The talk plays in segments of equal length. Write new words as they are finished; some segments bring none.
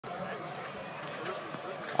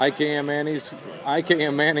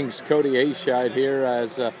IKM-Manning's Cody Eischeid here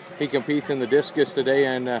as he competes in the discus today.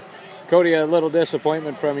 And Cody, a little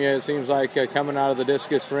disappointment from you, it seems like, coming out of the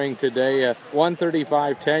discus ring today.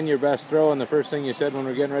 135.10, your best throw, and the first thing you said when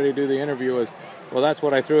we were getting ready to do the interview was, well, that's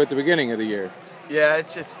what I threw at the beginning of the year. Yeah,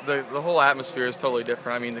 it's the whole atmosphere is totally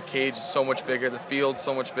different. I mean, the cage is so much bigger, the field's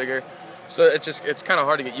so much bigger. So it's kind of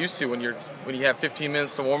hard to get used to when you have 15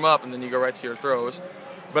 minutes to warm up and then you go right to your throws.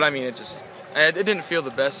 But I mean, it didn't feel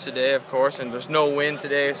the best today, of course, and there's no wind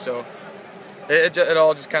today, so it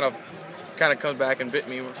all just kind of comes back and bit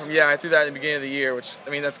me. I threw that in the beginning of the year, which, I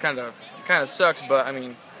mean, that's kind of sucks, but I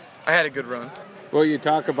mean, I had a good run. Well, you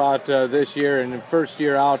talk about this year and the first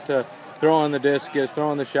year out, throwing the discus,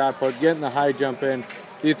 throwing the shot put, getting the high jump in.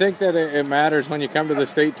 Do you think that it matters when you come to the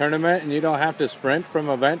state tournament and you don't have to sprint from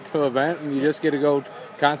event to event and you just get to go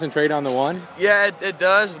concentrate on the one? Yeah, it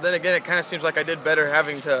does, but then again, it kind of seems like I did better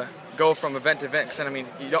having to go from event to event, because I mean,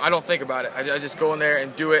 I don't think about it. I just go in there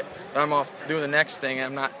and do it, and I'm off doing the next thing.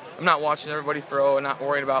 I'm not watching everybody throw and not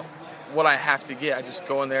worrying about what I have to get. I just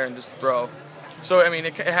go in there and just throw. So, I mean,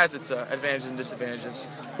 it has its advantages and disadvantages.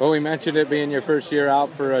 Well, we mentioned it being your first year out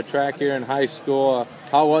for a track here in high school.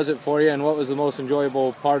 How was it for you, and what was the most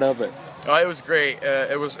enjoyable part of it? It was great.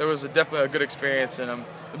 It was definitely a good experience, and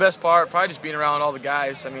the best part, probably just being around all the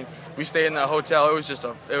guys. I mean, we stayed in the hotel. It was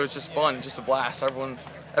just fun, just a blast. Everyone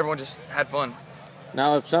just had fun.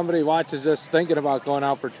 Now, if somebody watches this thinking about going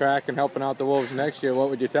out for track and helping out the Wolves next year, what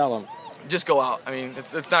would you tell them? Just go out. I mean,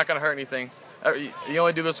 it's not going to hurt anything. You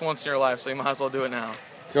only do this once in your life, so you might as well do it now.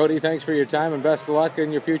 Cody, thanks for your time and best of luck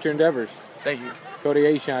in your future endeavors. Thank you. Cody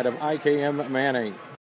Eischeid of IKM-Manning.